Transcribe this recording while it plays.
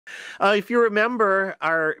If you remember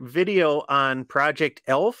our video on Project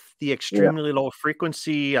ELF, the Yeah. extremely low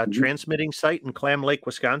frequency transmitting site in Clam Lake,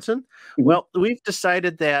 Wisconsin, Mhm. well, we've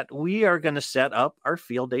decided that we are going to set up our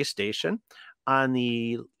field day station on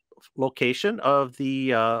the location of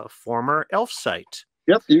the former ELF site.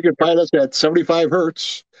 Yep, you can find us at 75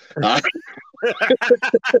 hertz.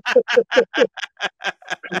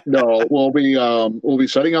 No, we'll be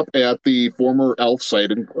setting up at the former ELF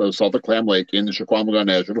site in south of Clam Lake in the Chequamegon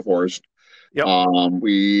National Forest. Yep.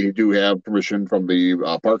 We do have permission from the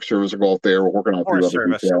Park Service to go out there. We're working out a few Forest other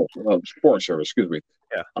Service. details. Forest Service, excuse me.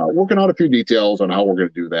 Yeah. Working out a few details on how we're going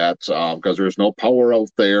to do that because there's no power out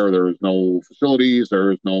there. There's no facilities.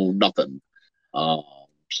 There's no nothing.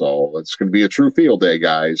 So it's going to be a true field day,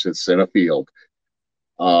 guys. It's in a field.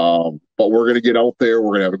 But we're going to get out there.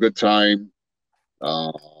 We're going to have a good time.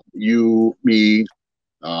 You, me,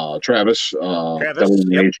 Travis, Yep.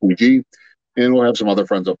 HPG, and we'll have some other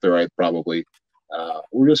friends up there. I probably.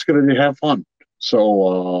 We're just going to have fun.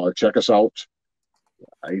 So check us out.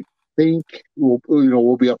 I think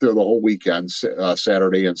we'll be up there the whole weekend,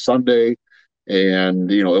 Saturday and Sunday.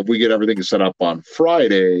 And if we get everything set up on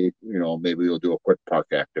Friday, maybe we'll do a quick park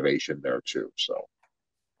activation there too. So.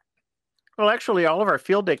 Well, actually, all of our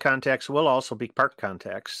field day contacts will also be park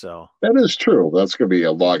contacts. So that is true. That's going to be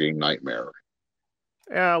a logging nightmare.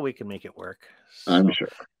 Yeah, we can make it work. So, I'm sure.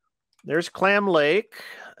 There's Clam Lake.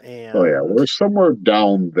 And oh, yeah. We're somewhere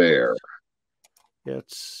down there.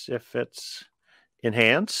 If it's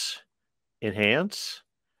enhance. Enhance.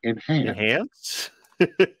 It's.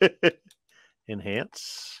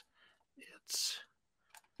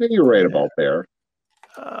 You're right about there.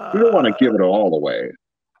 We don't want to give it all away.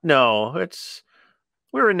 No,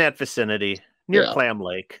 we're in that vicinity near Clam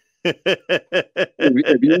Lake.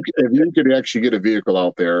 if you could actually get a vehicle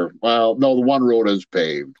out there, well, no, the one road is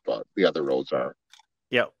paved, but the other roads are.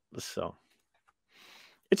 Yep. So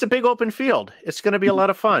it's a big open field. It's going to be a lot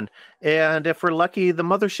of fun. And if we're lucky, the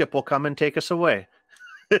mothership will come and take us away.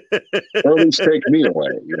 Or at least take me away,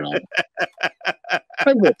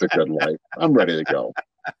 I've lived a good life. I'm ready to go.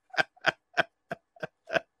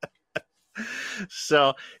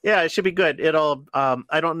 So yeah, it should be good. It'll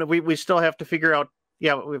I don't know, we still have to figure out we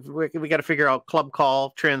got to figure out club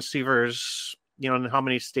call transceivers, and how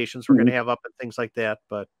many stations we're going to have up and things like that.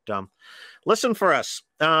 But listen for us.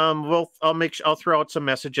 I'll throw out some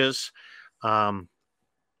messages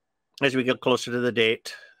as we get closer to the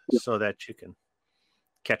date so that you can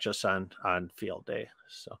catch us on field day.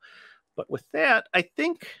 So but with that, I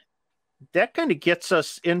think that kind of gets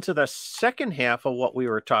us into the second half of what we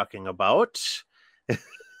were talking about.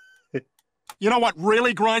 You know what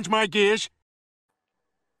really grinds my gears?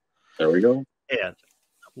 There we go. And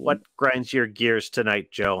what grinds your gears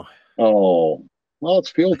tonight, Joe? Oh, well,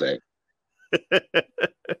 it's field day.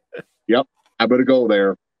 Yep, I better go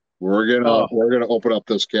there. We're gonna open up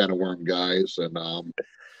this can of worm, guys, and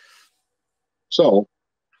so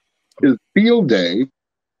is field day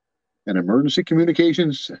an emergency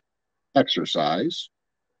communications exercise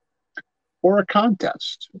or a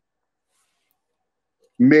contest?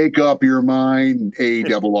 Make up your mind,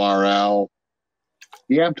 ARRL.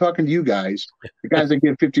 Yeah, I'm talking to you guys, the guys that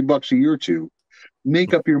get $50 a year to.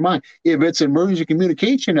 Make up your mind. If it's an emergency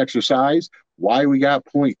communication exercise, why we got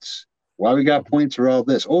points? Why we got points for all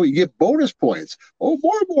this? Oh, you get bonus points. Oh,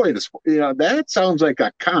 more bonus. That sounds like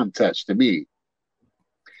a contest to me.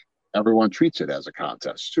 Everyone treats it as a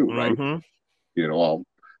contest too, right?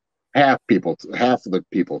 Half of the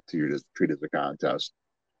people treat it as a contest,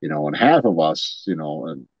 and half of us,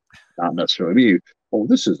 and not necessarily me. Oh,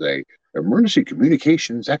 this is a emergency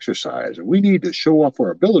communications exercise, and we need to show off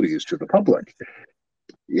our abilities to the public.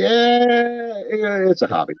 Yeah, it's a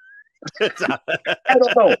hobby. I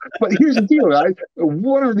don't know, but here's the deal, guys.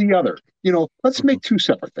 One or the other. Let's make two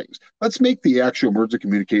separate things. Let's make the actual emergency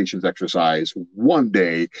communications exercise one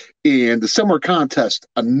day and the summer contest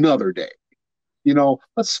another day.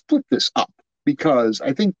 Let's split this up, because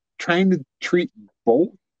I think trying to treat both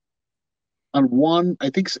on one, I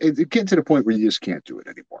think it gets to the point where you just can't do it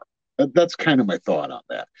anymore. That's kind of my thought on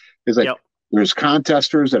that. Is like there's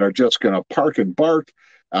contesters that are just going to park and bark,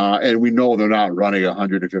 and we know they're not running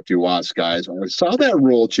 150 watts, guys. I saw that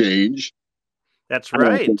rule change. That's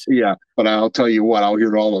right. But I'll tell you what, I'll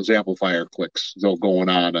hear all those amplifier clicks going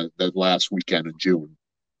on the last weekend in June.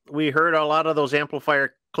 We heard a lot of those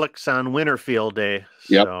amplifier clicks on Winter Field Day.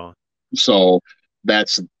 So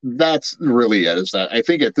that's really it. Is that I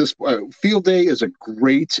think at this field day is a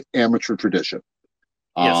great amateur tradition.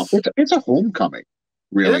 It's a homecoming.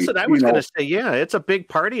 really. That's what I was going to say. Yeah, it's a big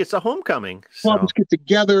party. It's a homecoming. Clubs get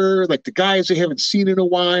together, like the guys they haven't seen in a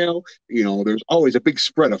while. There's always a big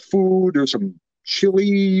spread of food. There's some chili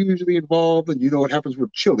usually involved, and you know what happens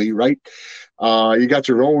with chili, right? You got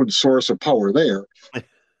your own source of power there.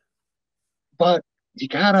 But you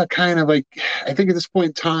gotta kind of like, I think at this point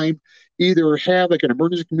in time, either have like an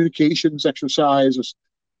emergency communications exercise,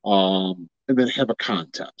 and then have a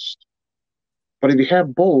contest. But if you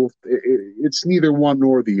have both, it's neither one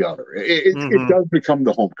nor the other. It does become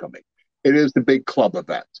the homecoming. It is the big club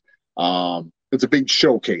event. It's a big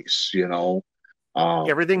showcase,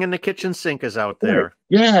 Everything in the kitchen sink is out there.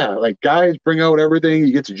 Yeah, like guys bring out everything.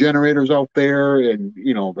 You get the generators out there, and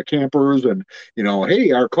the campers, and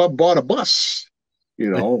hey, our club bought a bus.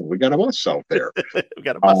 We got a bus out there. We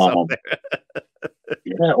got a bus out there.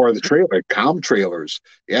 Yeah, or the trailer, trailers.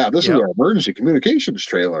 Yeah, this is our emergency communications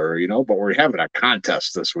trailer. But we're having a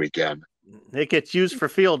contest this weekend. It gets used for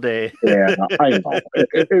field day. Yeah, I know.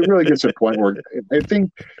 It really gets to a point where I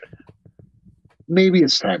think maybe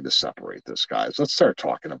it's time to separate this, guys. Let's start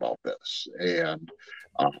talking about this. And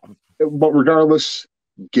but regardless,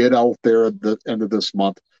 get out there at the end of this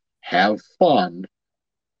month, have fun,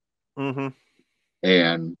 and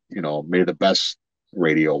may the best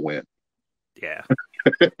radio win. Yeah.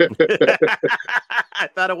 I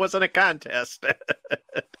thought it wasn't a contest. But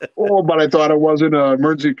I thought it wasn't an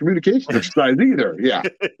emergency communication exercise either. Yeah.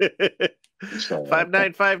 So,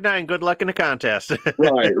 5959. Good luck in the contest.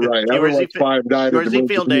 Right. Everyone's 59 at the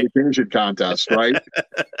emergency communication contest, right?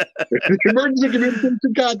 Emergency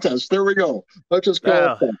communication contest. There we go. Let's just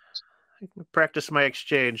go. Practice my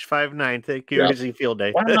exchange. 59. Thank you. Easy field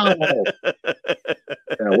day. Wow.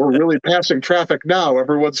 We're really passing traffic now.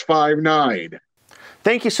 Everyone's 59.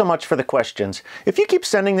 Thank you so much for the questions. If you keep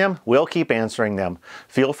sending them, we'll keep answering them.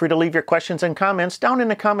 Feel free to leave your questions and comments down in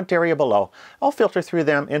the comment area below. I'll filter through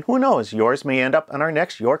them, and who knows, yours may end up on our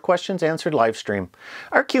next Your Questions Answered live stream.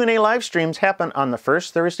 Our Q&A live streams happen on the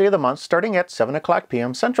first Thursday of the month, starting at 7 o'clock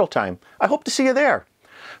p.m. Central Time. I hope to see you there.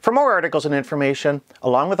 For more articles and information,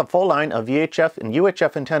 along with a full line of VHF and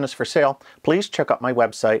UHF antennas for sale, please check out my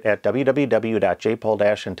website at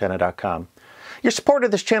www.jpole-antenna.com. Your support of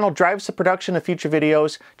this channel drives the production of future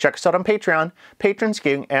videos. Check us out on Patreon. Patrons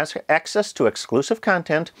gain access to exclusive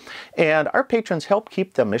content, and our patrons help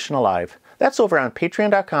keep the mission alive. That's over on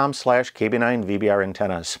patreon.com/KB9VBR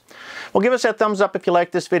Antennas. Well, give us that thumbs up if you like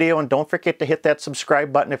this video, and don't forget to hit that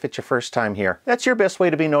subscribe button if it's your first time here. That's your best way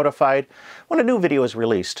to be notified when a new video is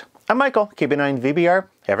released. I'm Michael, KB9VBR.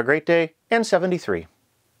 Have a great day, and 73.